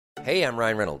Hey, I'm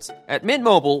Ryan Reynolds. At Mint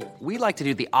Mobile, we like to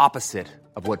do the opposite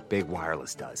of what Big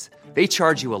Wireless does. They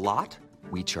charge you a lot,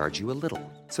 we charge you a little.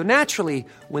 So naturally,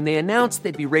 when they announced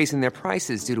they'd be raising their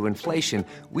prices due to inflation,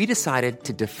 we decided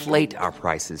to deflate our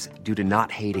prices due to not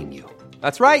hating you.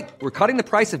 That's right. We're cutting the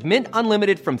price of Mint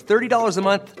Unlimited from $30 a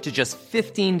month to just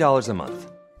 $15 a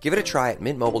month. Give it a try at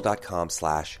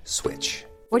mintmobile.com/switch.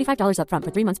 $45 up front for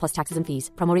 3 months plus taxes and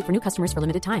fees. Promo rate for new customers for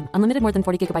limited time. Unlimited more than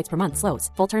 40 gigabytes per month. Slows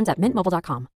full terms at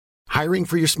mintmobile.com. Hiring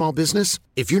for your small business?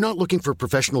 If you're not looking for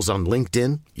professionals on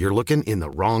LinkedIn, you're looking in the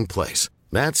wrong place.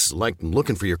 That's like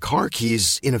looking for your car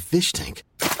keys in a fish tank.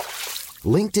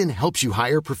 LinkedIn helps you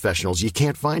hire professionals you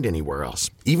can't find anywhere else,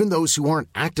 even those who aren't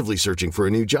actively searching for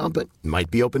a new job but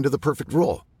might be open to the perfect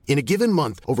role. In a given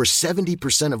month, over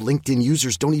 70% of LinkedIn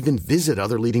users don't even visit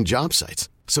other leading job sites.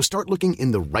 So start looking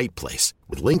in the right place.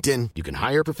 With LinkedIn, you can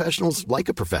hire professionals like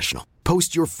a professional.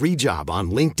 Post your free job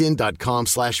on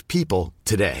linkedin.com/people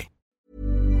today.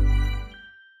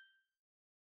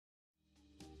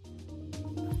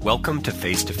 Welcome to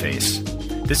Face to Face.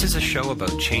 This is a show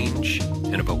about change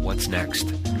and about what's next.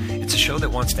 It's a show that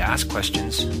wants to ask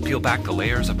questions, peel back the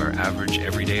layers of our average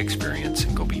everyday experience,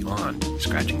 and go beyond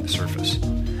scratching the surface.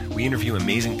 We interview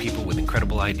amazing people with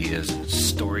incredible ideas and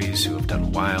stories who have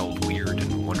done wild, weird,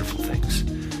 and wonderful things.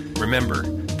 Remember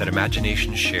that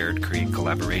imagination shared creates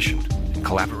collaboration, and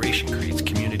collaboration creates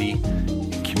community,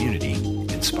 and community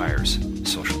inspires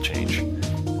social change.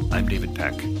 I'm David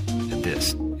Peck, and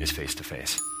this is Face to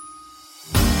Face.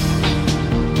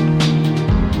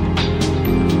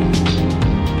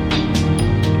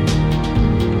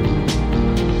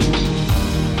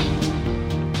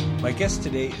 My guest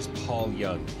today is Paul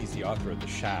Young. He's the author of The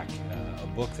Shack, a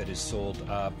book that has sold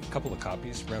a couple of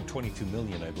copies, around 22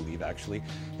 million, I believe, actually.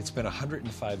 It's been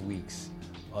 105 weeks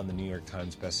on the New York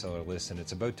Times bestseller list, and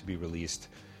it's about to be released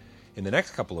in the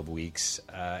next couple of weeks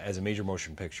as a major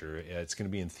motion picture. It's going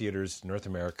to be in theaters, North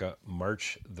America,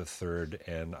 March the 3rd,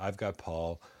 and I've got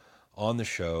Paul on the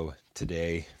show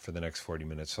today for the next 40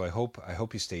 minutes, so I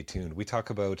hope you stay tuned. We talk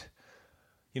about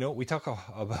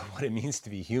what it means to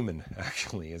be human,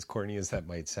 actually, as corny as that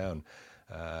might sound.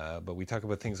 But we talk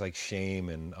about things like shame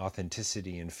and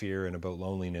authenticity and fear, and about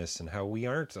loneliness, and how we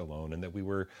aren't alone, and that we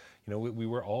were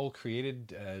all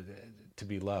created to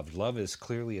be loved. Love is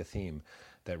clearly a theme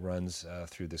that runs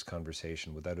through this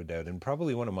conversation, without a doubt. And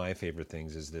probably one of my favorite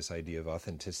things is this idea of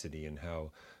authenticity, and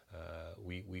how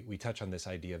we touch on this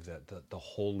idea of the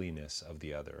holiness of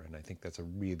the other. And I think that's a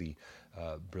really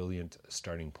brilliant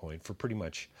starting point for pretty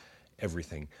much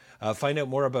everything. Find out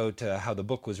more about how the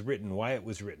book was written, why it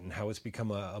was written, how it's become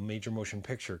a major motion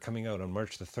picture, coming out on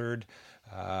March the 3rd.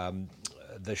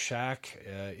 The Shack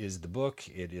is the book.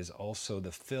 It is also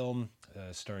the film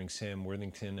starring Sam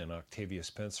Worthington and Octavia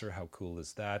Spencer. How cool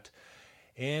is that?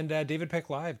 And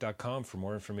davidpecklive.com for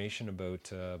more information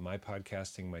about my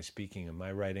podcasting, my speaking, and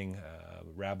my writing.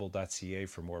 Rabble.ca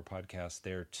for more podcasts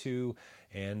there too.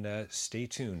 And stay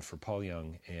tuned for Paul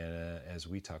Young as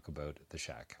we talk about The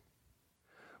Shack.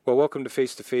 Well, welcome to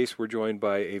Face to Face. We're joined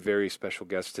by a very special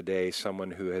guest today, someone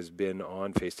who has been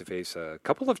on Face to Face a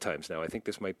couple of times now. I think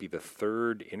this might be the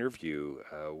third interview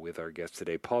with our guest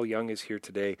today. Paul Young is here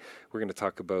today. We're going to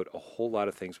talk about a whole lot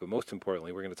of things, but most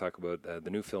importantly, we're going to talk about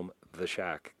the new film, The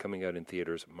Shack, coming out in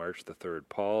theaters March the 3rd.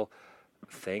 Paul,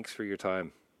 thanks for your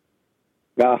time.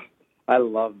 I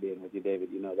love being with you, David.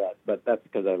 You know that, but that's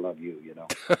because I love you. You know.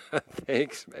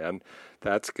 Thanks, man.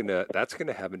 That's gonna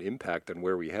have an impact on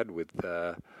where we head with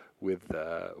our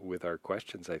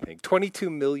questions. I think 22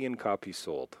 million copies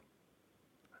sold.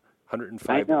 105.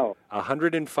 I know.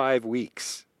 105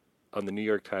 weeks on the New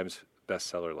York Times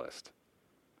bestseller list,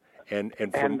 and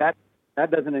that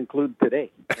doesn't include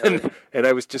today. and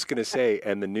I was just going to say,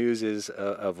 and the news is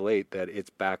of late that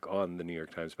it's back on the New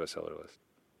York Times bestseller list.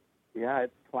 Yeah,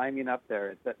 it's climbing up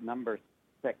there. It's at number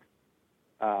 6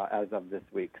 as of this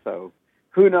week. So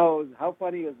who knows? How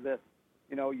funny is this?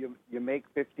 You know, you make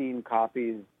 15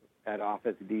 copies at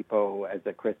Office Depot as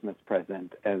a Christmas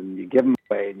present, and you give them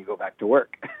away, and you go back to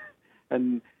work.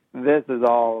 And this is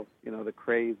all, the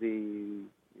crazy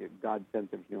God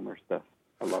sense of humor stuff.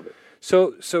 I love it.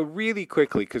 So really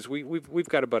quickly, because we've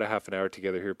got about a half an hour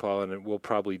together here, Paul, and we'll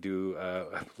probably do.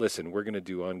 Listen, we're going to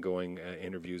do ongoing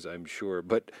interviews, I'm sure.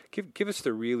 But give us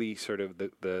the really sort of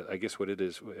the I guess what it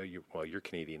is. You're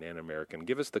Canadian and American.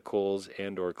 Give us the Coles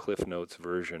and/or Cliff Notes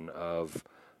version of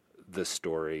the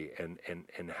story and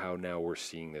how now we're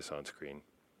seeing this on screen.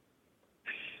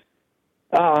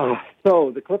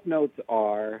 So the Cliff Notes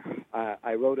are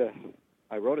I wrote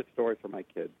a story for my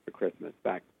kids for Christmas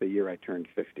back the year I turned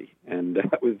 50, and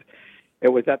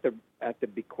it was at the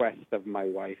bequest of my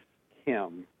wife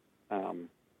Kim.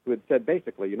 who had said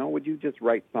basically, would you just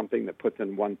write something that puts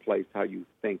in one place how you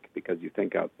think because you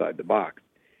think outside the box?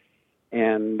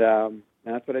 And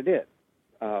that's what I did.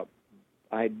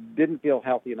 I didn't feel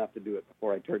healthy enough to do it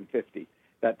before I turned 50.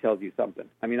 That tells you something.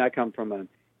 I mean, I come from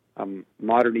a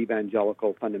modern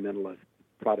evangelical fundamentalist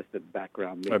Protestant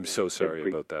background. I'm so sorry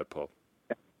about that, Paul.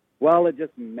 Well, it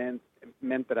just meant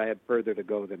that I had further to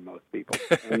go than most people.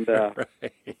 And,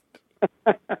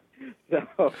 right.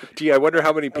 So, gee, I wonder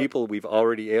how many people we've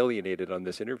already alienated on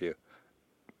this interview.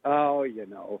 Oh,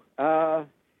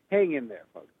 hang in there,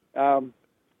 folks,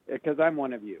 because I'm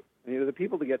one of you. The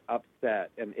people that get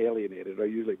upset and alienated are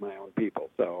usually my own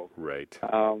people. So, right.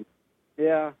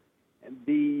 Yeah,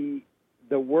 the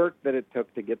work that it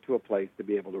took to get to a place to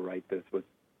be able to write this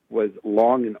was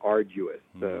long and arduous.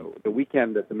 The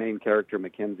weekend that the main character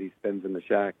Mackenzie spends in the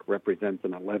shack represents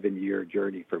an 11-year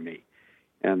journey for me,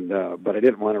 and but I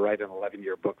didn't want to write an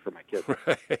 11-year book for my kids.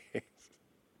 Right.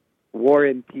 War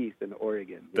and Peace in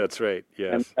Oregon. That's right.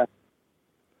 Yes. And,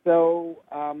 so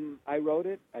I wrote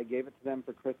it. I gave it to them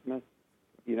for Christmas.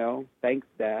 Thanks,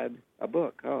 Dad. A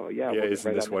book. Oh, yeah. Yeah,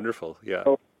 isn't this wonderful? Yeah.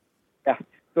 So, yeah.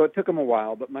 So it took them a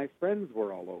while, but my friends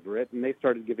were all over it, and they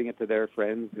started giving it to their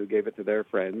friends who gave it to their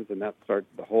friends, and that started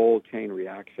the whole chain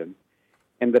reaction.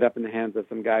 Ended up in the hands of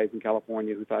some guys in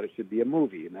California who thought it should be a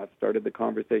movie, and that started the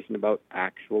conversation about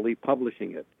actually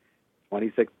publishing it.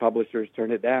 26 publishers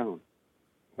turned it down.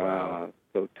 Wow.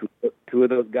 So two of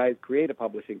those guys create a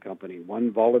publishing company.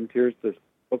 One volunteers to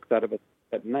books out of it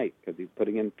at night because he's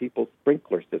putting in people's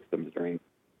sprinkler systems during.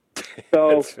 So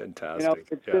that's fantastic.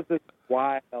 It's just this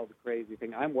wild, crazy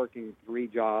thing. I'm working 3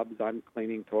 jobs. I'm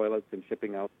cleaning toilets and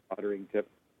shipping out soldering tips.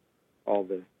 All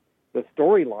this. The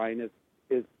storyline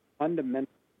is fundamentally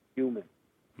human.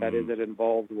 That is, it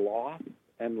involves loss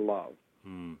and love,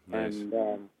 nice.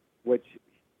 and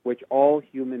which all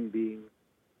human beings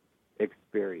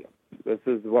experience. This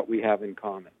is what we have in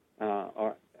common.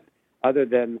 Other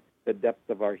than the depths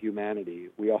of our humanity,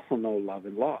 we all know love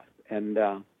and loss.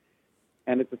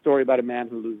 And it's a story about a man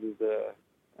who loses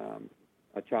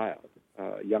a child.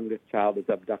 Youngest child is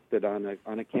abducted on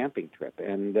a camping trip,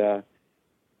 and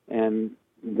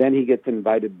then he gets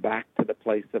invited back to the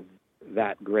place of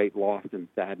that great loss and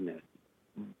sadness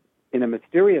in a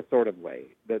mysterious sort of way.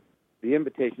 That the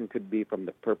invitation could be from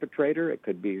the perpetrator, it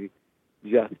could be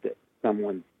just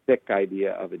someone's sick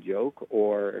idea of a joke,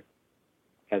 or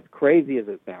as crazy as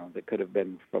it sounds, it could have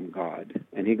been from God.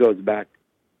 And he goes back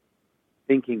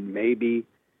thinking maybe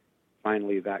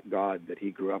finally that God that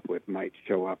he grew up with might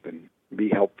show up and be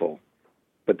helpful,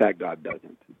 but that God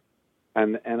doesn't.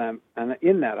 And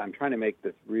in that I'm trying to make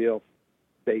this real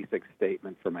basic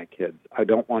statement for my kids. I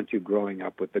don't want you growing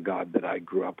up with the God that I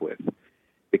grew up with,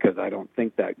 because I don't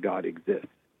think that God exists.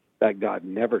 That God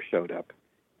never showed up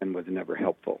and was never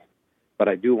helpful. But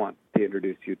I do want to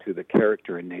introduce you to the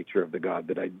character and nature of the God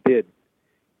that I did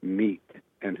meet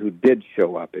and who did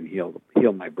show up and heal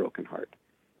my broken heart.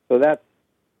 So that's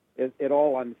it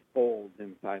all unfolds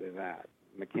inside of that.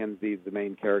 Mackenzie's the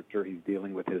main character. He's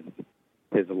dealing with his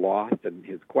loss and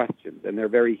his questions, and they're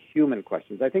very human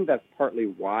questions. I think that's partly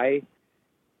why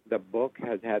the book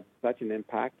has had such an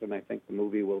impact, and I think the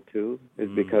movie will too, is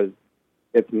because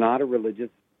it's not a religious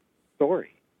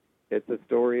story. It's a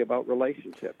story about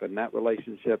relationship, and that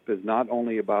relationship is not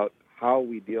only about how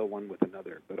we deal one with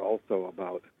another, but also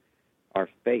about our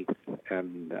faith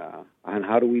and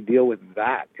how do we deal with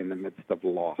that in the midst of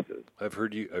losses. I've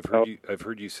heard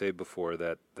you say before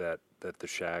that the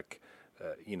shack.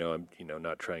 I'm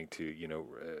not trying to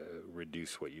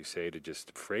reduce what you say to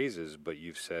just phrases, but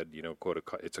you've said quote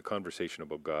it's a conversation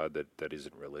about God that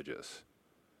isn't religious.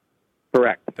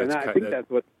 Correct, and I think that's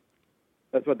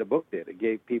what the book did. It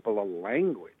gave people a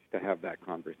language to have that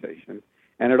conversation,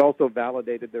 and it also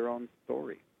validated their own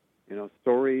story.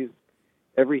 Stories.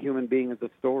 Every human being is a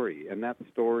story, and that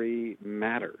story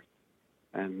matters.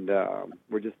 And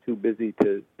we're just too busy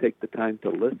to take the time to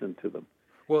listen to them.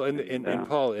 Well, and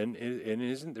Paul, and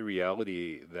isn't the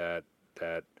reality that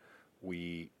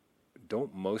we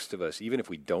don't, most of us, even if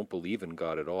we don't believe in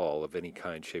God at all, of any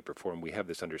kind, shape, or form, we have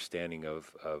this understanding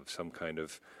of some kind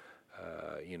of,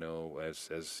 as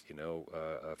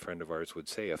a friend of ours would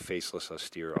say, a faceless,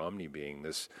 austere omni-being,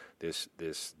 this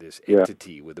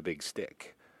entity with a big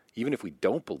stick. Even if we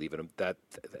don't believe in him, that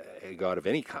a God of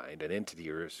any kind, an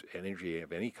entity or an energy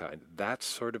of any kind, that's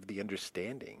sort of the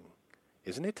understanding,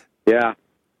 isn't it? Yeah.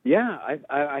 Yeah,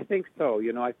 I think so.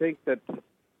 I think that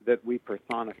we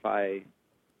personify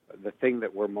the thing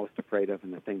that we're most afraid of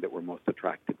and the thing that we're most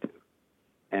attracted to.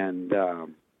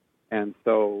 And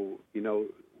so,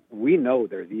 we know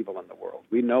there's evil in the world.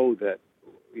 We know that,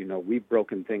 we've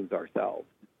broken things ourselves.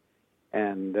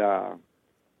 and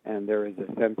there is a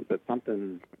sense that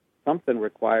something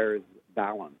requires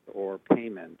balance or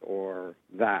payment or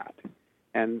that,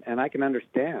 and I can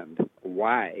understand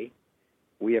why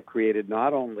we have created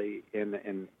not only in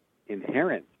an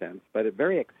inherent sense, but a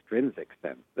very extrinsic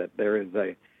sense that there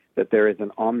is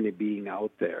an omni being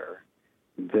out there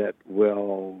that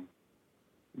will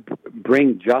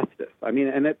bring justice. I mean,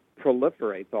 and it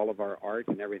proliferates all of our art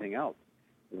and everything else.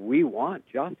 We want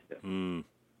justice,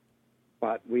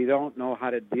 but we don't know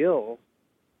how to deal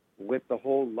with the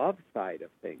whole love side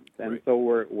of things, and right. so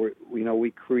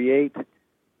we create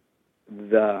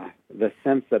the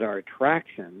sense that our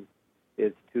attraction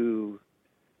is to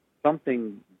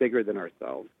something bigger than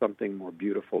ourselves, something more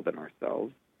beautiful than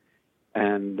ourselves,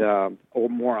 and or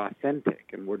more authentic,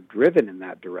 and we're driven in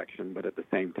that direction. But at the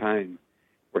same time,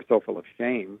 we're so full of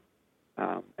shame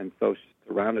and so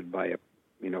surrounded by a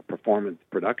performance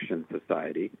production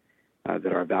society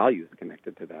that our values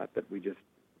connected to that we just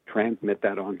transmit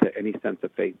that on to any sense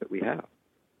of faith that we have.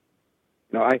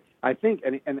 I think,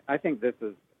 and I think this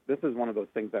is one of those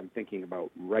things I'm thinking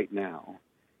about right now,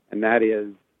 and that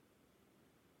is,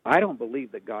 I don't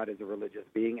believe that God is a religious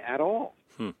being at all.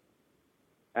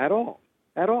 At all.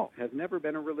 Has never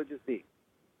been a religious being.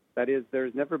 That is,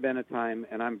 there's never been a time,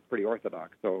 and I'm pretty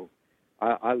Orthodox, so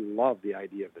I love the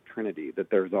idea of the Trinity, that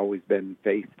there's always been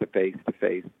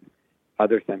face-to-face,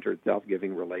 other-centered,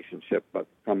 self-giving relationship, but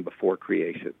from before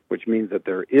creation, which means that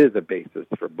there is a basis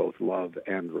for both love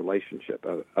and relationship,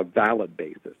 a valid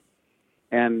basis.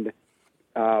 And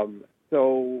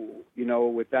so,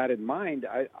 with that in mind,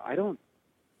 I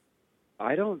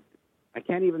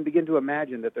can't even begin to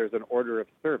imagine that there's an order of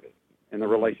service in the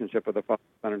relationship of the Father,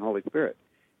 Son, and Holy Spirit.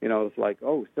 It's like,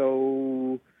 who's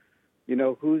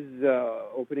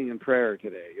opening in prayer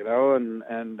today?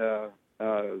 And the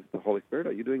Holy Spirit,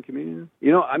 are you doing communion?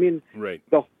 Right.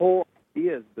 The whole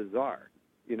idea is bizarre,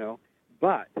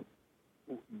 But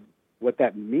what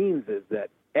that means is that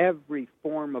every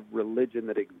form of religion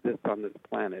that exists on this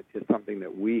planet is something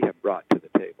that we have brought to the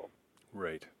table.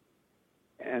 Right.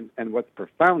 And what's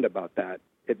profound about that,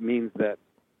 it means that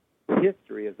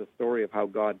history is a story of how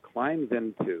God climbs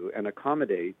into and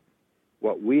accommodates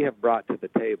what we have brought to the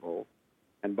table,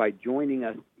 and by joining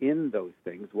us in those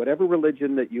things, whatever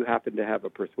religion that you happen to have a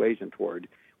persuasion toward,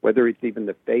 whether it's even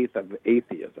the faith of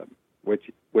atheism,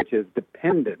 which is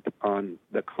dependent on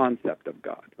the concept of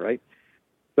God, right?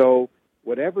 So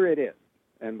whatever it is,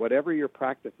 and whatever your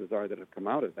practices are that have come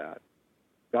out of that,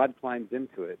 God climbs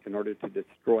into it in order to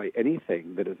destroy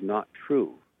anything that is not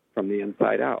true from the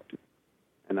inside out.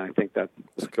 And I think that's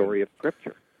the story of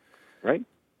Scripture, right?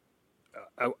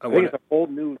 I think it's a whole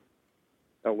new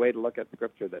way to look at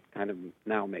Scripture that kind of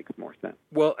now makes more sense.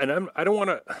 Well, and I don't want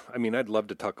to. I mean, I'd love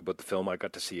to talk about the film. I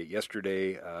got to see it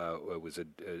yesterday. It was a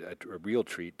real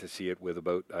treat to see it with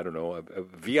about, I don't know, a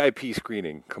VIP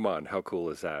screening. Come on, how cool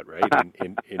is that, right?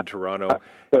 In Toronto.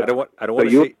 I don't want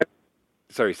to say.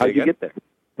 Sorry, say again. How did you get there?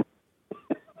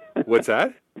 What's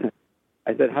that?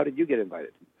 I said, how did you get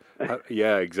invited?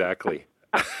 Yeah, exactly.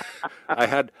 I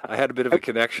had a bit of a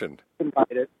connection.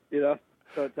 Invited,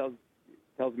 so it tells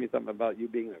me something about you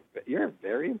being you're a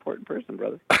very important person,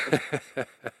 brother.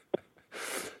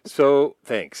 So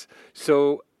thanks.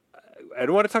 So I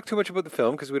don't want to talk too much about the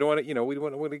film because we don't want to, we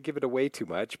don't want to give it away too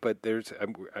much. But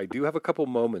I do have a couple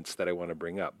moments that I want to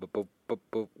bring up. But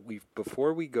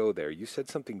before we go there, you said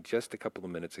something just a couple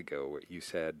of minutes ago where you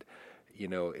said,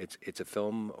 it's a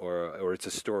film or it's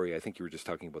a story. I think you were just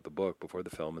talking about the book before the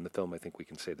film. And the film, I think we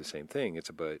can say the same thing. It's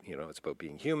about, it's about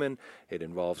being human. It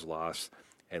involves loss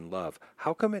and love.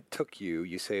 How come it took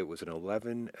you say it was an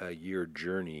 11-year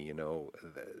journey,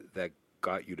 that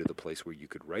got you to the place where you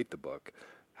could write the book?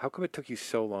 How come it took you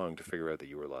so long to figure out that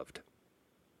you were loved?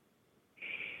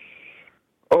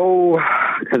 Oh,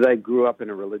 because I grew up in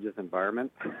a religious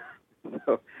environment.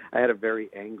 So I had a very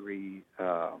angry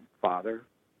father.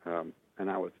 And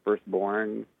I was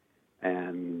firstborn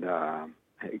and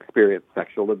experienced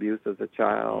sexual abuse as a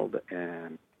child,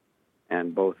 and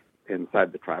both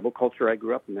inside the tribal culture I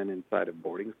grew up and then inside of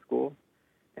boarding school.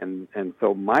 And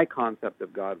so my concept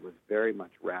of God was very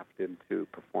much wrapped into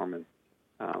performance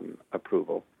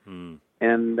approval.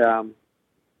 And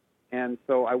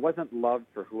so I wasn't loved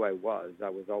for who I was. I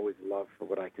was always loved for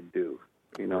what I could do,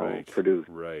 right. Produce.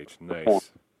 Right, nice. Perform.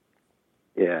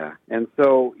 Yeah, and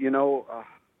so,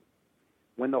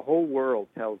 when the whole world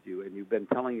tells you, and you've been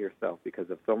telling yourself because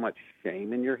of so much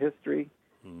shame in your history,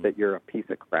 that you're a piece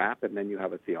of crap, and then you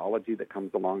have a theology that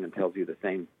comes along and tells you the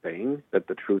same thing, that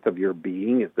the truth of your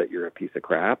being is that you're a piece of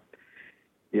crap,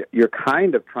 you're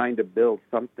kind of trying to build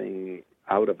something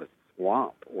out of a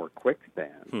swamp or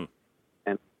quicksand.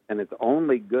 and it's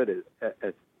only good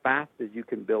as fast as you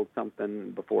can build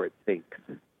something before it sinks.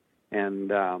 And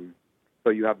so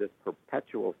you have this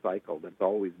perpetual cycle that's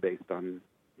always based on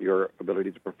your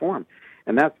ability to perform.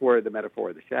 And that's where the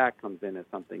metaphor of the shack comes in as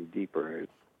something deeper.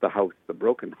 It's the house, the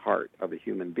broken heart of a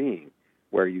human being,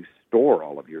 where you store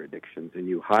all of your addictions and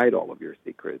you hide all of your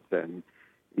secrets, and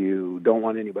you don't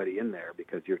want anybody in there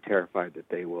because you're terrified that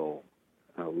they will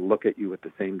look at you with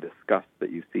the same disgust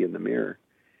that you see in the mirror.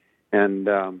 And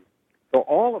so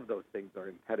all of those things are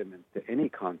impediments to any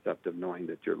concept of knowing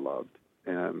that you're loved.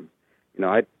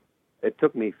 It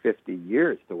took me 50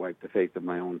 years to wipe the face of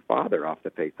my own father off the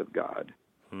face of God,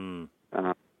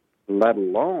 let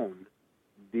alone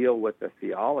deal with the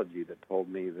theology that told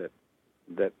me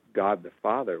that God the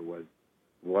Father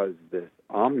was this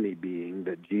omni-being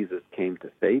that Jesus came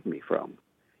to save me from.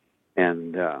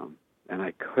 And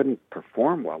I couldn't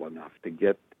perform well enough to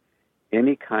get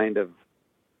any kind of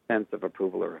sense of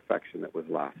approval or affection that was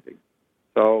lasting.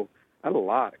 So I had a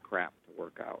lot of crap to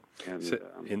work out. And so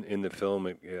in the film,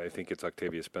 I think it's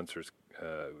Octavia Spencer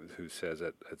who says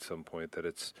at some point that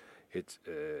it's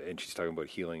and she's talking about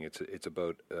healing. It's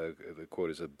about the quote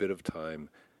is a bit of time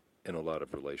and a lot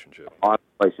of relationship.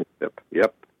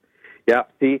 Yep. Yeah.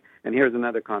 See, and here's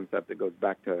another concept that goes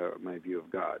back to my view of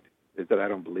God, is that I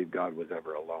don't believe God was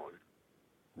ever alone.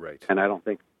 Right. And I don't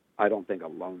think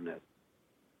aloneness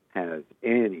has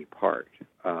any part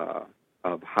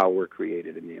of how we're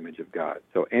created in the image of God.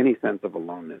 So any sense of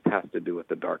aloneness has to do with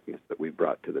the darkness that we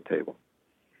brought to the table.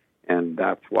 And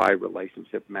that's why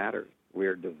relationship matters.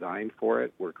 We're designed for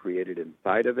it. We're created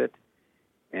inside of it.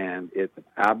 And it's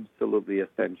absolutely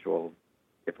essential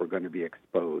if we're going to be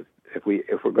exposed, if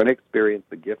we're going to experience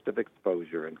the gift of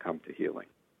exposure and come to healing.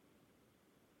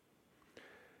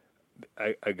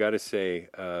 I got to say,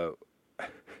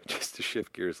 just to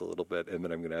shift gears a little bit, and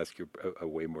then I'm going to ask you a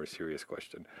way more serious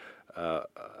question.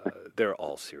 They're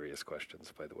all serious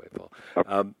questions, by the way, Paul.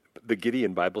 The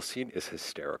Gideon Bible scene is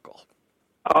hysterical.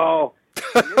 Oh,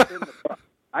 it's in the book.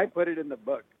 I put it in the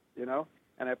book, and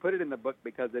I put it in the book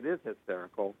because it is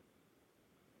hysterical,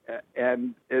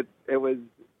 and it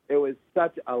was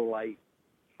such a light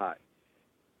touch,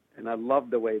 and I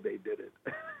love the way they did it.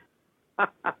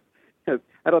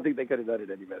 I don't think they could have done it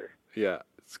any better. Yeah,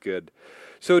 it's good.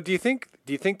 So do you think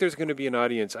there's going to be an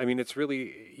audience? I mean, it's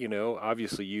really,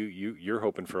 obviously you're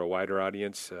hoping for a wider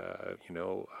audience.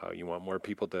 You want more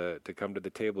people to come to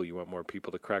the table. You want more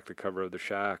people to crack the cover of the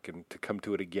shack and to come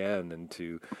to it again and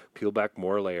to peel back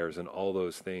more layers and all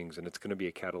those things. And it's going to be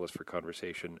a catalyst for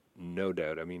conversation, no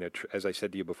doubt. I mean, as I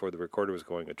said to you before the recorder was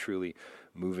going, a truly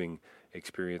moving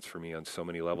experience for me on so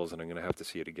many levels, and I'm going to have to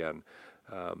see it again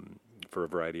for a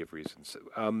variety of reasons.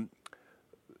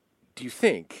 Do you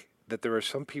think that there are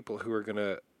some people who are going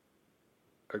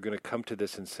to come to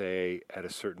this and say at a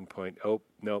certain point, oh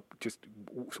no,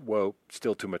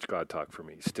 still too much God talk for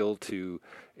me, still too,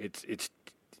 it's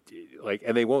like,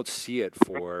 and they won't see it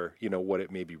for what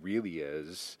it maybe really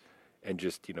is, and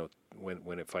just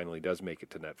when it finally does make it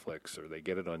to Netflix or they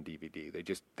get it on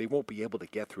DVD, they won't be able to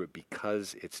get through it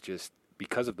because it's just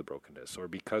because of the brokenness or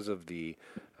because of the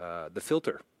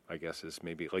filter. I guess is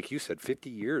maybe, like you said, 50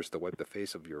 years to wipe the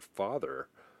face of your father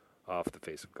off the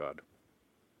face of God.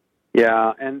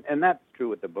 Yeah, and that's true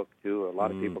with the book, too. A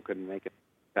lot of people couldn't make it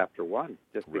chapter 1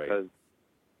 just because,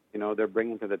 they're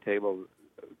bringing to the table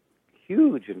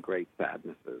huge and great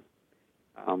sadnesses,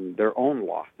 their own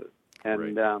losses.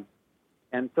 And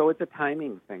and so it's a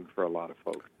timing thing for a lot of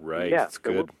folks. Right, yes, it's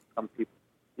good. Some people,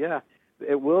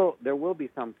 there will be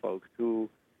some folks who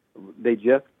they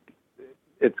just,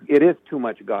 it is too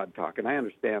much God talk, and I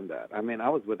understand that. I mean, I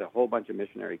was with a whole bunch of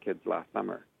missionary kids last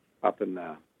summer up in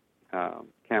the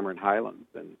Cameron Highlands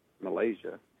in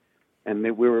Malaysia, and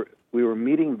we were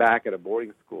meeting back at a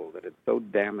boarding school that had so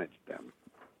damaged them,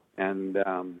 and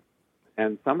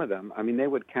some of them, I mean, they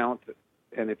would count,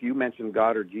 and if you mentioned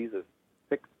God or Jesus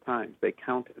 6 times, they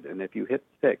counted, and if you hit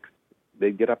 6,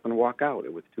 they'd get up and walk out.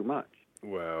 It was too much.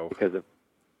 Wow.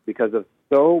 Because of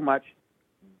so much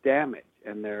damage.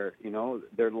 And they're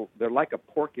like a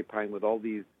porcupine with all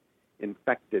these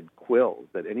infected quills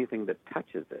that anything that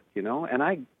touches it, and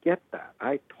I get that.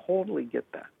 I totally get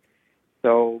that.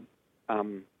 So,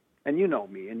 and you know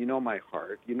me, and you know my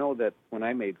heart. You know that when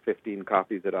I made 15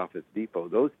 copies at Office Depot,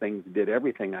 those things did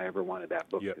everything I ever wanted that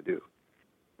book to do.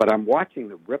 But I'm watching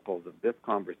the ripples of this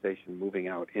conversation moving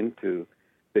out into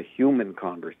the human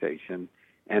conversation,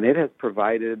 and it has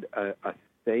provided a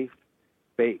safe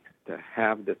space to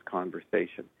have this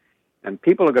conversation. And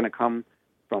people are going to come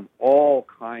from all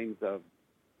kinds of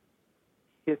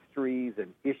histories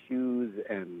and issues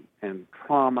and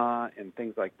trauma and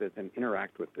things like this and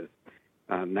interact with this.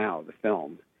 now, the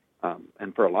film.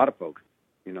 And for a lot of folks,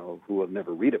 who will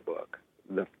never read a book,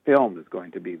 the film is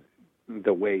going to be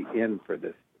the way in for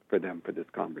this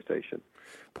conversation.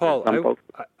 Paul, I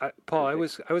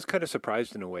was kind of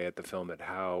surprised in a way at the film at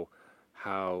how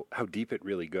deep it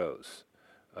really goes.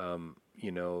 The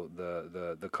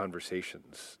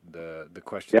conversations, the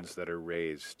questions that are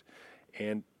raised,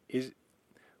 and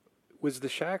was The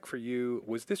Shack for you?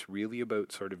 Was this really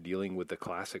about sort of dealing with the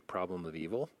classic problem of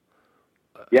evil?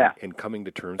 And coming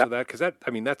to terms with that, because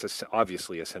that's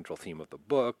obviously a central theme of the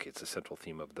book. It's a central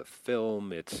theme of the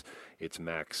film. It's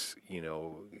Max,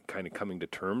 kind of coming to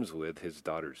terms with his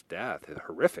daughter's death, his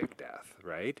horrific death,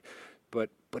 right? But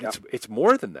it's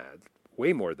more than that,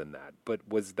 way more than that. But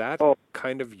was that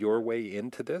kind of your way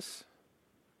into this?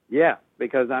 Yeah,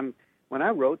 because when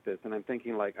I wrote this, and I'm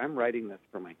thinking like I'm writing this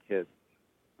for my kids,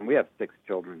 and we have 6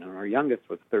 children, and our youngest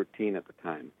was 13 at the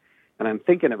time. And I'm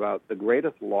thinking about the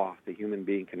greatest loss a human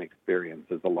being can experience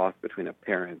is the loss between a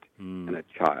parent and a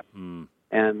child.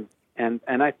 And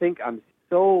I think I'm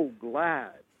so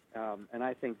glad, and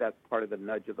I think that's part of the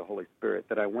nudge of the Holy Spirit,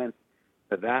 that I went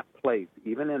to that place,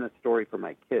 even in a story for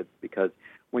my kids, because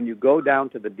when you go down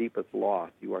to the deepest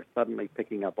loss, you are suddenly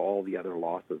picking up all the other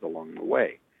losses along the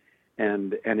way.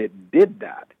 And it did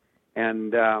that.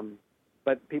 And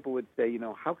but people would say,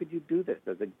 how could you do this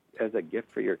as a gift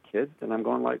for your kids? And I'm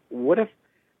going like, what if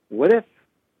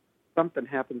something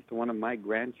happens to one of my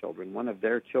grandchildren, one of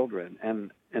their children,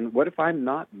 and what if I'm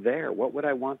not there? What would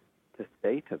I want to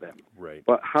say to them? Right.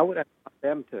 But how would I want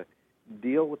them to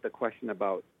deal with the question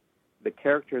about the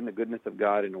character and the goodness of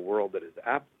God in a world that is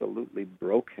absolutely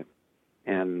broken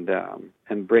and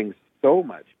brings so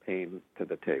much pain to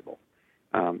the table?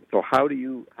 So how do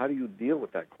you deal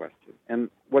with that question? And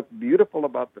what's beautiful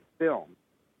about the film,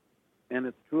 and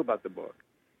it's true about the book,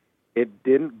 it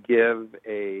didn't give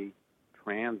a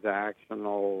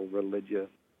transactional religious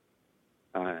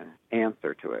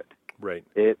answer to it. Right.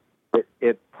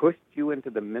 It pushed you into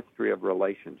the mystery of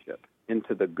relationship,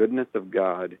 into the goodness of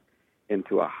God,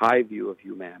 into a high view of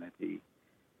humanity,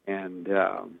 and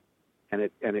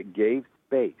it gave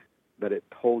space, but it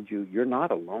told you you're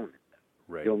not alone in this.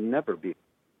 Right. You'll never be.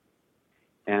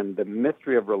 And the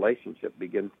mystery of relationship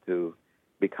begins to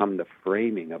become the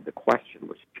framing of the question,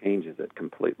 which changes it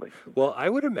completely. Well, I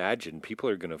would imagine people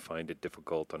are going to find it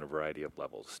difficult on a variety of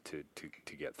levels to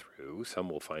get through. Some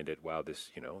will find it, wow,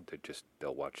 this,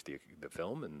 they'll watch the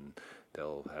film and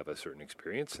they'll have a certain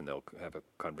experience and they'll have a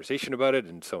conversation about it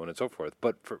and so on and so forth.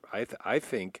 But I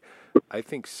think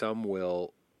some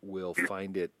will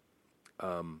find it.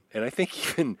 And I think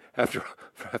even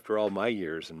after all my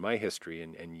years and my history,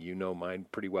 and mine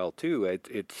pretty well too,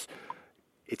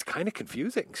 it's kind of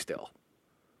confusing still.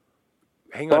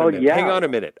 Hang on a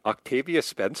minute. Octavia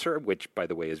Spencer, which by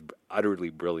the way is utterly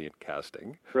brilliant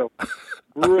casting,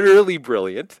 utterly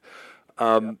brilliant.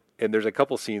 And there's a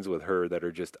couple scenes with her that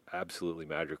are just absolutely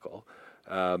magical.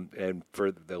 And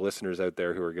for the listeners out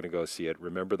there who are going to go see it,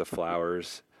 remember the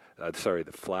flowers.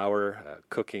 The flour,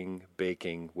 cooking,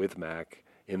 baking with Mac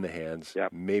in the hands.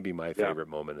 Yep. Maybe my favorite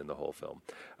moment in the whole film.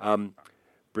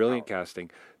 Brilliant casting.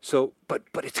 So, but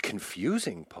it's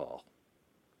confusing, Paul.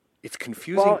 It's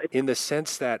confusing in the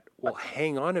sense that,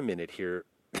 hang on a minute here.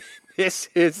 This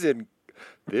isn't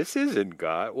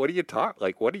God. What are you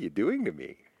what are you doing to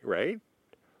me, right?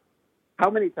 How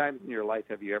many times in your life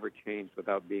have you ever changed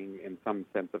without being in some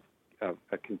sense of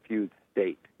a confused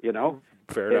state,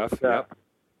 Fair enough, yeah.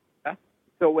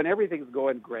 So when everything's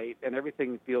going great and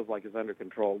everything feels like it's under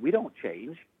control, we don't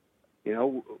change.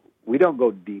 We don't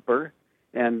go deeper.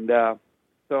 And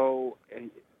so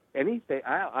anything,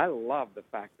 I love the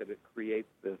fact that it creates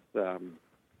this.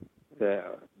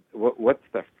 What's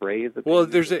the phrase? Well,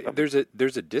 there's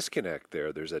a disconnect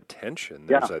there. There's a tension.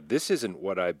 There's this isn't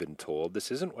what I've been told. This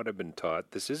isn't what I've been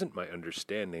taught. This isn't my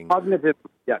understanding. Cognitive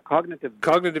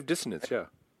dissonance. Yeah,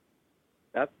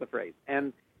 that's the phrase.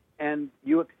 And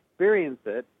you experience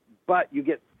it, but you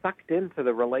get sucked into the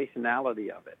relationality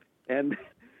of it, and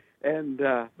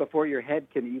before your head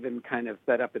can even kind of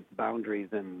set up its boundaries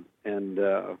and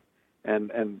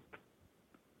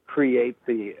create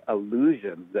the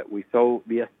illusions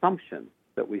the assumptions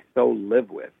that we so live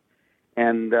with,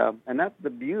 and that's the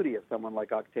beauty of someone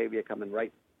like Octavia coming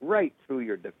right through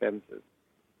your defenses.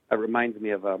 It reminds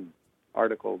me of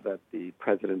article that the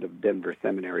president of Denver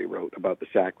Seminary wrote about The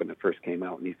Shack when it first came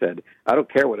out, and he said, "I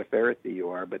don't care what a Pharisee you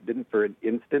are, but didn't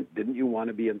you want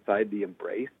to be inside the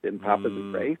embrace, in Papa's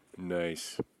embrace?"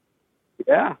 Nice.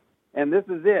 Yeah, and this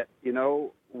is it.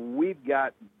 We've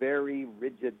got very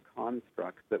rigid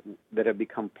constructs that have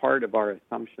become part of our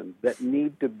assumptions that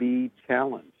need to be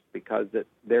challenged because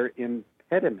they're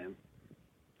impediments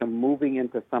to moving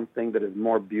into something that is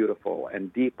more beautiful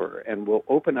and deeper and will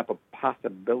open up a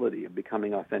possibility of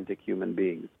becoming authentic human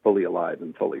beings, fully alive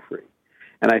and fully free.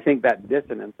 And I think that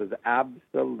dissonance is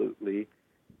absolutely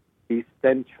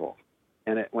essential.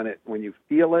 And when you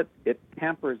feel it, it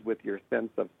tampers with your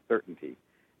sense of certainty.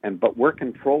 But we're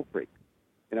control freaks.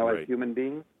 Right. As human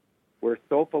beings, we're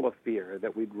so full of fear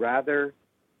that we'd rather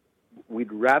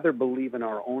believe in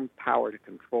our own power to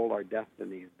control our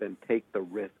destinies than take the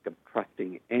risk of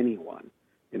trusting anyone,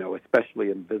 especially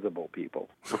invisible people.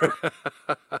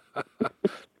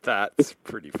 That's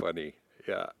pretty funny.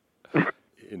 Yeah.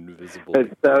 Invisible.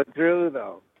 It's so true,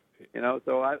 though.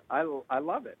 So I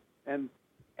love it. And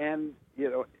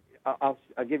I'll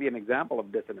give you an example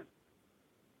of dissonance.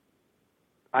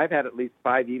 I've had at least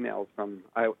 5 emails from,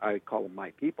 I call them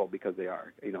my people because they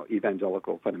are,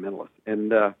 evangelical fundamentalists.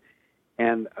 And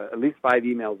at least 5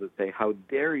 emails that say, "How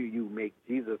dare you make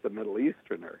Jesus a Middle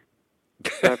Easterner?"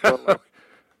 And I felt like,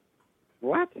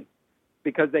 what?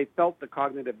 Because they felt the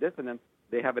cognitive dissonance.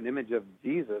 They have an image of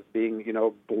Jesus being,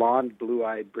 blonde,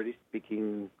 blue-eyed,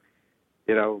 British-speaking,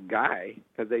 guy,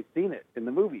 because they've seen it in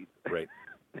the movies. Right.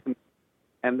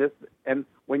 and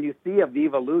when you see a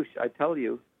Viva Luce, I tell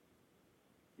you,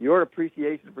 your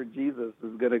appreciation for Jesus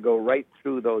is going to go right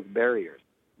through those barriers.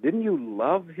 Didn't you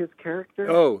love his character?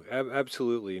 Oh,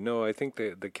 absolutely. No, I think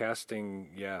the casting,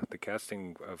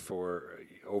 for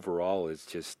overall is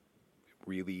just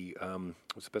really,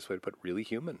 what's the best way to put it? Really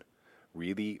human,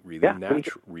 really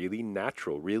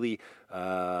natural, really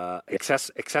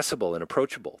accessible and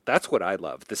approachable. That's what I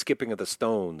love. The skipping of the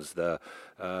stones,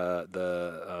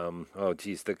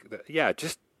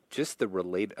 just the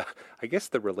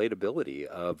relatability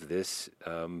of this,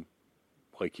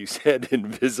 like you said,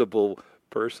 invisible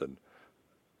person.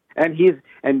 And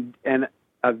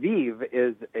Aviv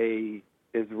is a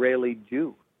Israeli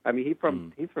Jew. I mean, he's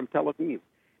from Tel Aviv,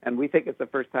 and we think it's the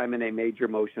first time in a major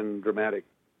motion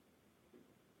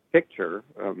picture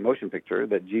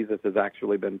that Jesus has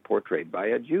actually been portrayed by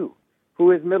a Jew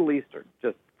who is Middle Eastern.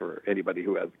 Just for anybody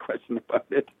who has a question about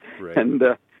it, right.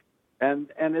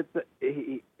 And it's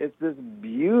this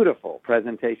beautiful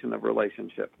presentation of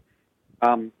relationship.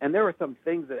 And there were some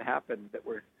things that happened that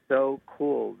were so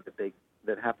cool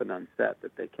that happened on set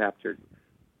that they captured.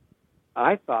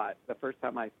 I thought the first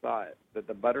time I saw it that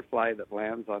the butterfly that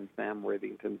lands on Sam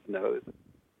Worthington's nose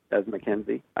as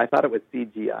Mackenzie, I thought it was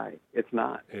CGI. It's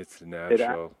not. It's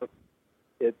natural.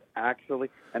 It's actually,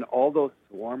 and all those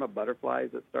swarm of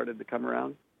butterflies that started to come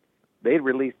around, they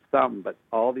released some, but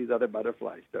all these other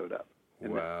butterflies showed up.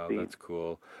 Wow, that's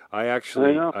cool. I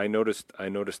noticed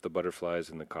the butterflies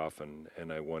in the coffin,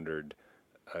 and I wondered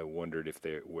if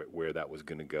where that was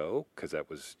going to go, because that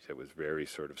was very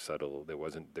sort of subtle.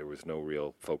 There was no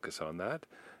real focus on that,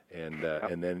 and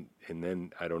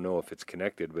then I don't know if it's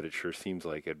connected, but it sure seems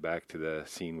like it. Back to the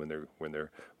scene when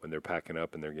they're packing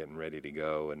up and they're getting ready to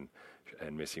go, and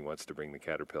Missy wants to bring the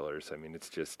caterpillars. I mean, it's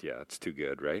just it's too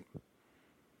good, right?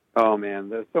 Oh man,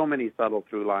 there's so many subtle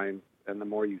through lines. And the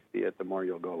more you see it, the more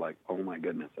you'll go like, "Oh my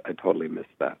goodness, I totally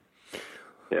missed that."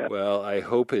 Yeah. Well, I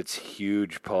hope it's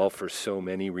huge, Paul, for so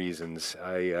many reasons.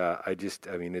 Well,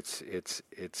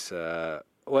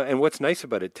 and what's nice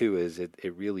about it too is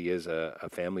it really is a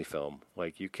family film.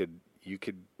 Like you could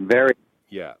very.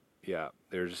 Yeah.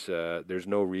 There's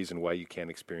no reason why you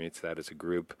can't experience that as a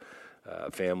group,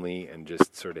 family, and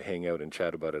just sort of hang out and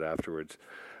chat about it afterwards.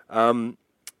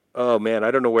 Oh man,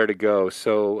 I don't know where to go.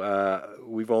 So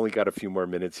we've only got a few more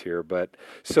minutes here, but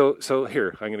so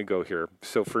here I'm going to go here.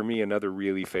 So for me, another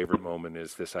really favorite moment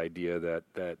is this idea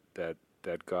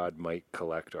that God might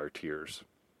collect our tears.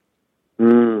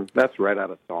 That's right out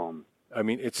of Psalms. I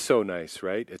mean, it's so nice,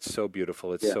 right? It's so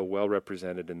beautiful. It's so well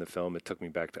represented in the film. It took me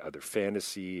back to other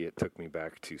fantasy. It took me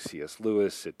back to C.S.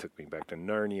 Lewis. It took me back to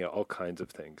Narnia. All kinds of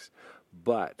things.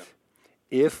 But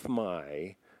if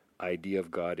my idea of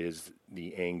God is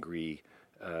the angry,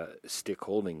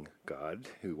 stick-holding God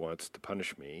who wants to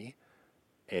punish me,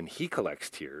 and he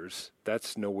collects tears,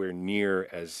 that's nowhere near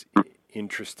as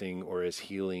interesting or as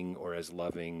healing or as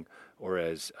loving or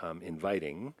as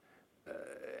inviting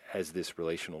as this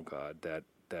relational God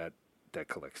that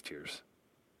collects tears.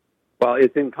 Well,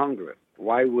 it's incongruous.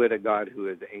 Why would a God who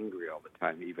is angry all the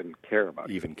time even care about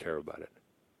it?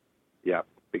 Yeah,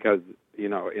 because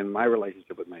in my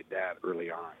relationship with my dad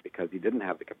early on, because he didn't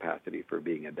have the capacity for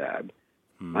being a dad,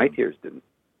 my tears didn't.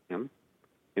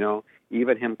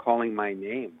 Even him calling my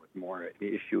name was more an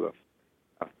issue of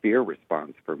a fear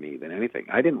response for me than anything.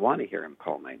 I didn't want to hear him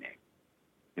call my name.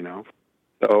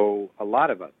 So a lot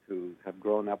of us who have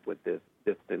grown up with this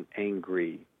distant,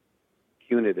 angry,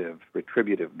 punitive,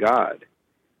 retributive God,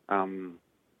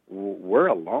 we're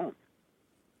alone,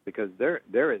 because there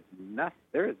is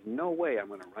no way I'm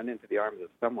going to run into the arms of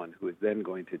someone who is then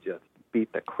going to just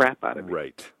beat the crap out of me.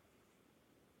 Right.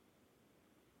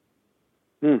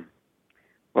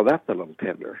 Well, that's a little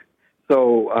tender.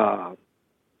 So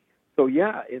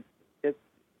yeah, it's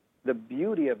the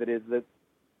beauty of it is that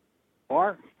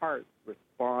our hearts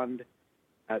respond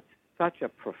at such a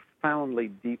profoundly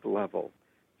deep level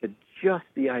to just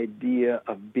the idea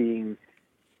of being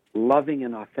loving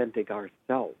and authentic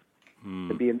ourselves,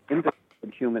 to be an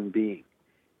independent human being.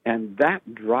 And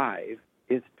that drive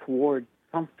is towards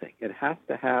something. It has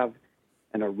to have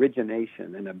an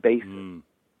origination and a basis.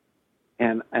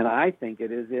 And I think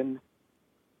it is in,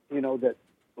 that,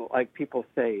 like people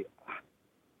say,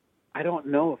 I don't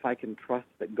know if I can trust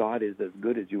that God is as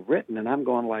good as you've written. And I'm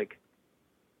going like,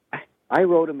 I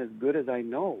wrote him as good as I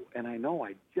know, and I know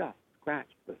I just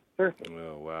scratched the surface.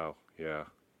 Oh, wow. Yeah.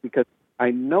 Because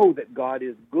I know that God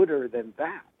is gooder than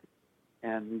that.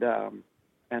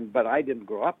 But I didn't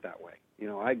grow up that way.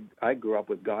 I grew up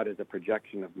with God as a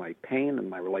projection of my pain and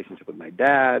my relationship with my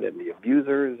dad and the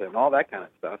abusers and all that kind of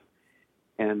stuff.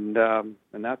 And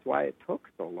that's why it took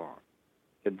so long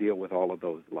to deal with all of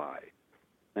those lies.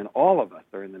 And all of us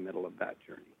are in the middle of that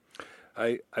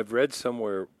journey. I've read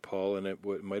somewhere, Paul, and it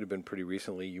might have been pretty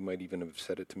recently, you might even have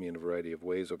said it to me in a variety of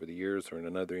ways over the years or in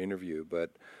another interview,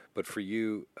 but for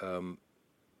you,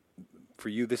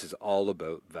 this is all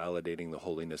about validating the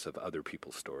holiness of other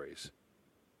people's stories.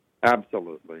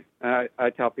 Absolutely. I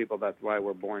tell people that's why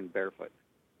we're born barefoot.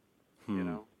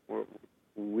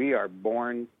 We are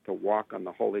born to walk on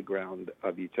the holy ground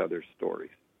of each other's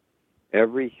stories.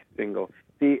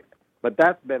 But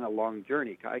that's been a long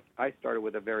journey. I started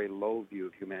with a very low view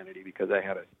of humanity because I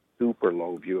had a super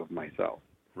low view of myself.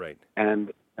 Right.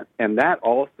 And that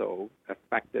also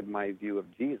affected my view of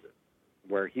Jesus,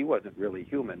 where he wasn't really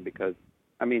human because,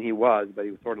 he was, but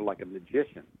he was sort of like a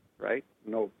magician, right?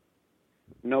 No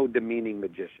demeaning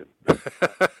magician.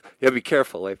 Yeah, be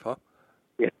careful, Paul?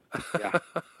 Yeah.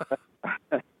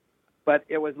 But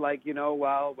it was like,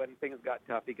 when things got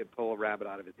tough, he could pull a rabbit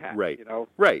out of his hat. Right.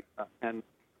 Right.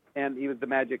 And he was the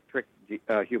magic trick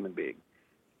human being.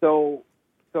 So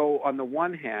on the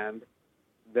one hand,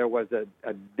 there was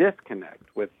a disconnect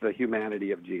with the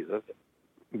humanity of Jesus,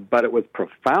 but it was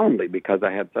profoundly because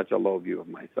I had such a low view of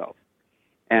myself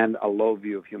and a low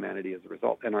view of humanity as a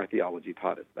result. And our theology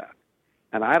taught us that.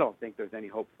 And I don't think there's any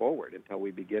hope forward until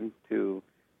we begin to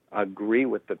agree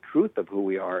with the truth of who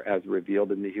we are as revealed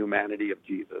in the humanity of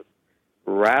Jesus,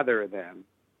 rather than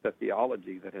the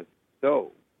theology that has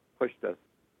so pushed us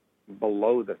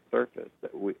below the surface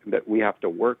that we have to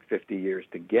work 50 years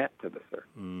to get to the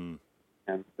surface.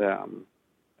 And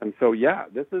so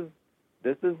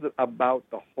this is about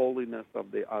the holiness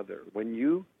of the other. When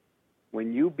you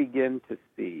begin to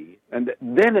see, and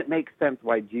then it makes sense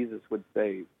why Jesus would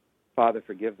say, Father,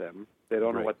 forgive them. They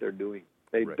don't know what they're doing.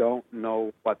 They don't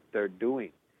know what they're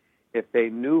doing. If they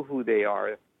knew who they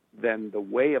are, then the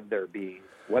way of their being,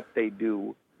 what they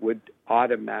do, would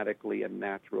automatically and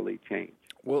naturally change.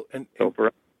 Well,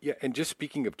 and just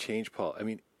speaking of change, Paul,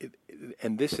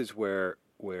 and this is where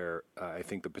I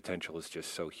think the potential is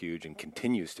just so huge and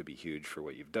continues to be huge for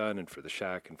what you've done and for the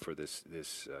Shack and for this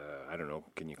I don't know,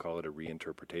 can you call it a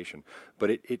reinterpretation?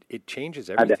 But it changes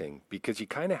everything because you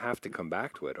kind of have to come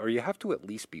back to it, or you have to at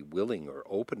least be willing or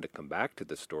open to come back to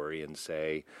the story and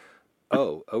say,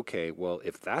 oh, okay, well,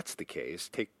 if that's the case,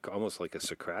 take almost like a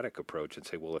Socratic approach and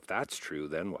say, well, if that's true,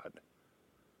 then what?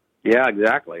 Yeah,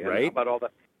 exactly. Right? And how about all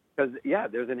that? Because,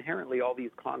 there's inherently all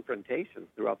these confrontations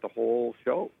throughout the whole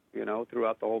show,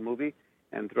 throughout the whole movie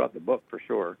and throughout the book for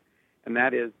sure. And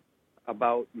that is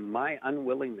about my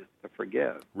unwillingness to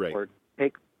forgive or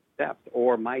take steps,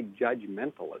 or my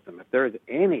judgmentalism. If there's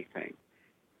anything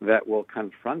that will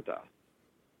confront us,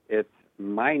 it's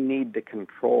my need to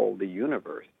control the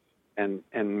universe and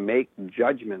make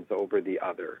judgments over the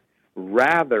other,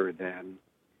 rather than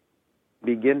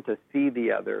begin to see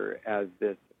the other as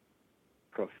this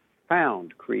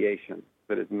profound creation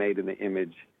that is made in the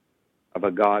image of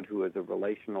a God who is a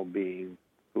relational being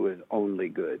who is only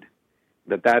good.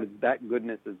 That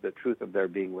goodness is the truth of their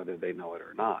being, whether they know it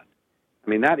or not.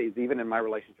 That is, even in my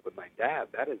relationship with my dad,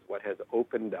 that is what has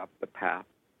opened up the path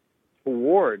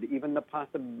toward even the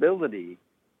possibility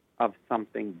of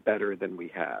something better than we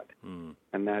had.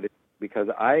 And that is because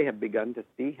I have begun to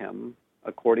see him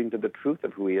according to the truth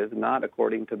of who he is, not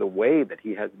according to the way that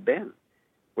he has been,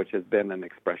 which has been an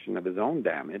expression of his own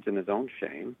damage and his own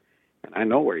shame. And I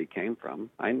know where he came from.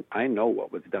 I know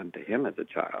what was done to him as a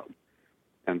child.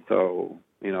 And so,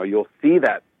 you'll see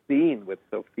that scene with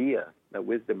Sophia, the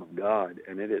wisdom of God,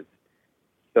 and it is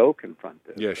so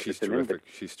confrontive. Yeah, she's It's an terrific.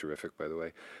 She's terrific, by the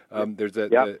way. There's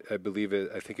that. Yeah. I believe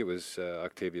it. I think it was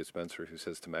Octavia Spencer who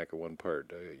says to Mac at one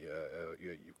part,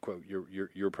 you quote,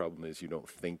 "Your problem is you don't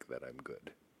think that I'm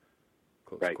good."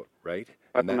 Close Right. quote, right?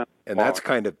 Fundamental And flaw. that's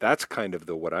kind of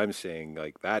the what I'm saying.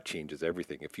 Like that changes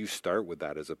everything. If you start with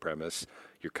that as a premise,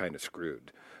 you're kind of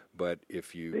screwed. But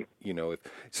if you if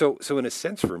so in a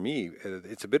sense for me,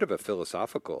 it's a bit of a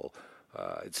philosophical.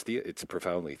 It's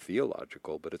profoundly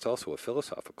theological, but it's also a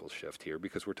philosophical shift here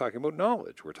because we're talking about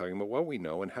knowledge. We're talking about what we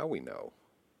know and how we know.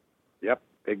 Yep,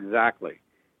 exactly.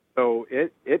 So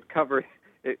it covers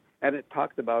it, and it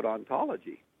talks about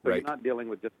ontology. So Right. you're not dealing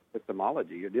with just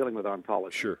epistemology. You're dealing with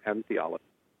ontology Sure. and theology,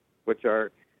 which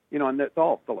are, and it's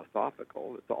all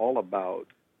philosophical. It's all about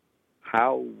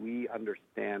how we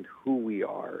understand who we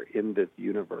are in this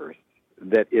universe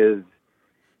that is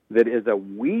a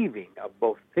weaving of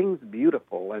both things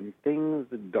beautiful and things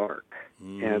dark.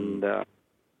 And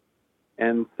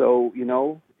so,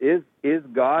 is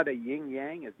God a yin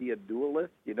yang? Is he a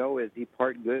dualist? Is he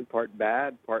part good, part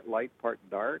bad, part light, part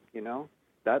dark?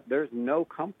 That there's no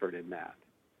comfort in that.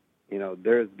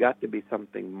 There's got to be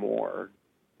something more,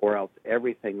 or else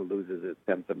everything loses its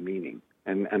sense of meaning.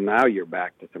 And now you're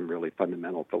back to some really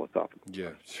fundamental philosophical.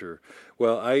 Yeah, sure.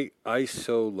 Well, I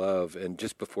so love, and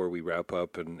just before we wrap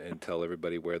up and tell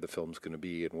everybody where the film's going to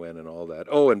be and when and all that.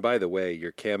 Oh, and by the way,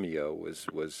 your cameo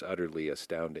was utterly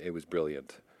astounding. It was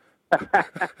brilliant.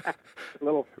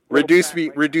 Reduce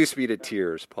me to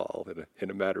tears, Paul, in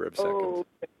a matter of seconds.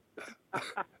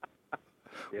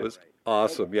 It was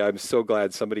awesome. Yeah, I'm so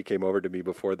glad somebody came over to me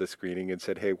before the screening and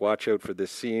said, "Hey, watch out for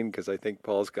this scene because I think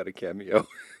Paul's got a cameo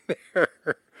there."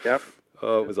 Yep.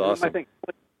 Oh, it was awesome. I think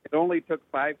it only took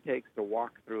 5 takes to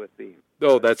walk through a scene.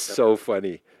 Oh, that's so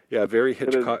funny. Yeah, very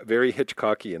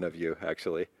Hitchcockian of you,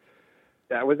 actually.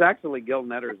 That was actually Gil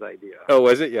Netter's idea. Oh,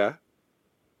 was it? Yeah.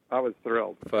 I was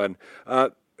thrilled. Fun.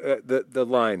 The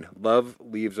line "love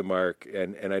leaves a mark,"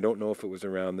 and I don't know if it was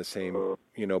around the same, but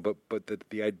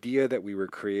the idea that we were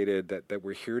created, that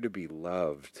we're here to be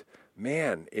loved.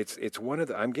 Man, it's one of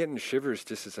the. I'm getting shivers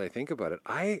just as I think about it.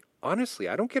 I honestly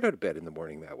don't get out of bed in the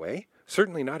morning that way.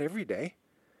 Certainly not every day.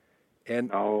 And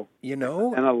no,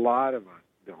 and a lot of us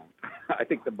don't. I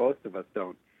think the most of us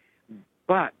don't.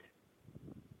 But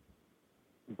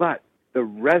the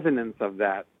resonance of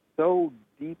that so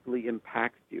deeply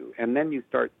impacts you, and then you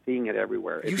start seeing it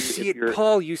everywhere. You see it,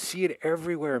 Paul. You see it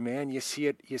everywhere, man. You see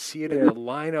it in the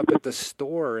lineup at the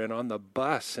store and on the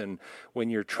bus, and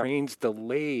when your train's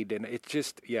delayed, and it's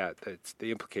just the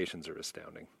implications are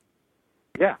astounding.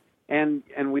 Yeah, and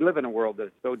we live in a world that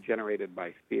is so generated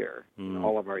by fear.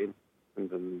 All of our institutions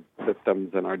and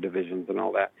systems and our divisions and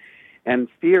all that, and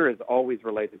fear is always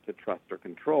related to trust or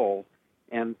control.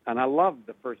 And I love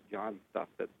the First John stuff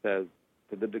that says,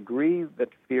 to the degree that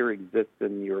fear exists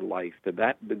in your life, to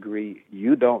that degree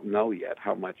you don't know yet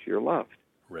how much you're loved.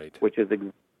 Right. Which is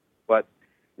what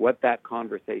that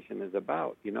conversation is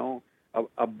about.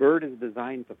 A bird is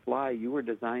designed to fly. You were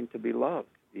designed to be loved.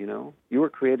 You were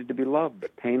created to be loved.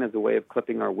 But pain is a way of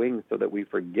clipping our wings so that we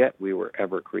forget we were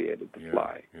ever created to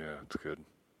fly. Yeah, it's good.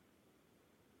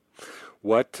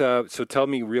 What? So tell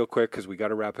me real quick, because we got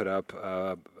to wrap it up.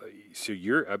 So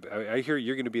I hear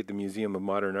you're going to be at the Museum of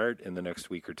Modern Art in the next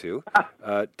week or two.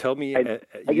 Tell me,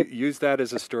 use that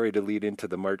as a story to lead into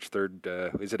the March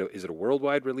 3rd. Is it a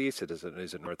worldwide release? Is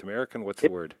it North American? What's the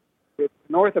word? It's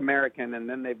North American, and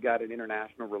then they've got an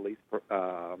international release for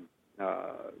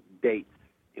dates,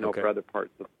 for other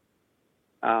parts of.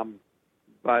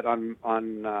 But on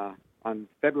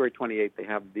February 28th, they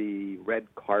have the red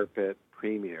carpet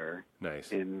premiere.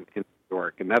 Nice. in New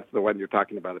York, and that's the one you're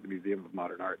talking about at the Museum of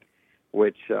Modern Art.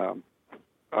 Which, how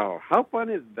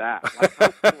fun is that? Like, how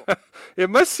cool.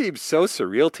 It must seem so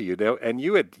surreal to you, and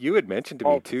you had mentioned to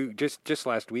me too, just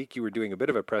last week you were doing a bit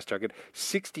of a press junket,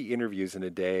 60 interviews in a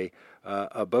day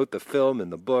about the film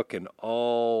and the book and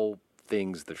all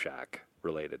things The Shack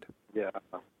related. Yeah,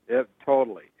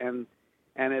 totally, and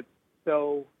it's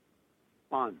so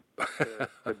fun.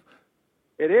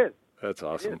 It is. That's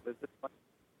awesome. It is. It's fun.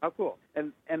 How cool.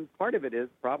 And part of it is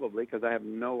probably because I have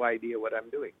no idea what I'm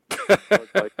doing. So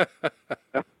it's like,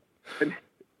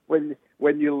 when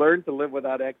you learn to live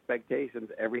without expectations,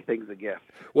 everything's a gift.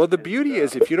 Well, the beauty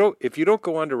is if you don't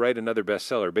go on to write another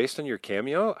bestseller based on your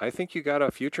cameo, I think you got a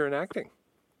future in acting.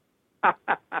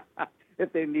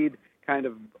 If they need kind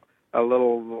of a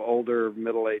little older,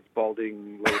 middle-aged,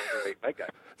 balding, that guy.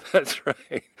 That's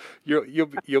right.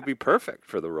 You'll be perfect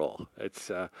for the role. It's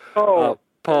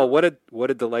Paul, what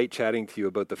a delight chatting to you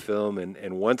about the film,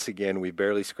 and once again, we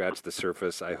barely scratched the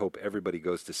surface. I hope everybody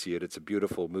goes to see it. It's a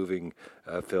beautiful, moving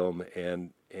film,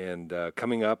 and And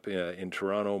coming up in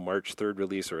Toronto, March 3rd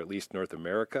release, or at least North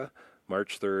America,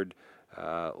 March 3rd.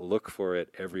 Look for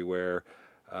it everywhere.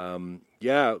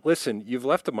 Yeah, listen, you've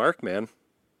left a mark, man.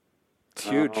 It's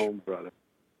huge. Oh, brother.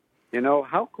 You know,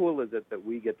 how cool is it that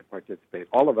we get to participate?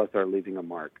 All of us are leaving a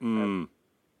mark. Mm.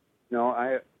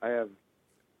 I have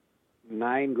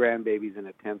 9 grandbabies and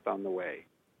a 10th on the way.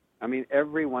 I mean,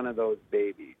 every one of those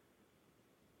babies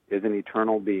is an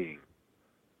eternal being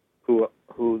who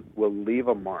will leave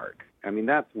a mark. I mean,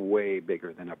 that's way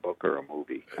bigger than a book or a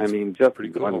movie. It's I mean, just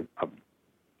pretty cool.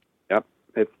 Yep,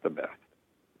 it's the best.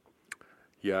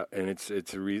 Yeah, and it's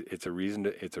a reason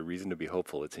to be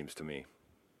hopeful. It seems to me.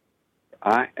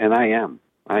 I am.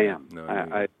 No,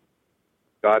 I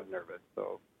got nervous.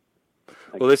 So.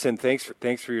 Well, listen.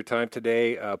 Thanks for your time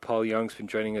today. Paul Young's been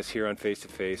joining us here on Face to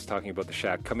Face, talking about The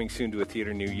Shack, coming soon to a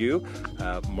theater near you,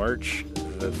 March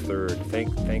the 3rd.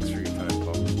 Thanks for your time,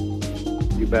 Paul.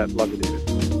 You bet. Love you, David.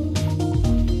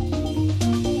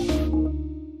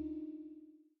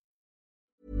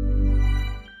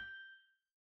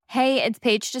 Hey, it's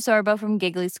Paige DeSorbo from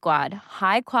Giggly Squad.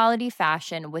 High quality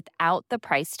fashion without the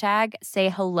price tag. Say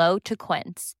hello to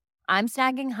Quince. I'm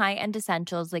snagging high-end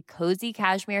essentials like cozy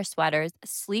cashmere sweaters,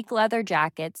 sleek leather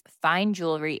jackets, fine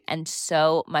jewelry, and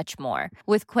so much more.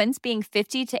 With Quince being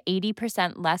 50 to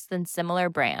 80% less than similar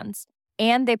brands.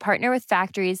 And they partner with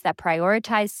factories that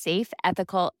prioritize safe,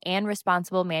 ethical, and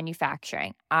responsible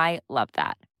manufacturing. I love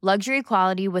that. Luxury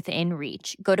quality within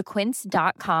reach. Go to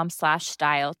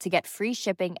quince.com/style to get free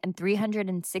shipping and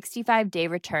 365-day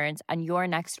returns on your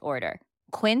next order.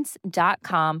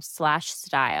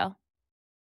 Quince.com/style.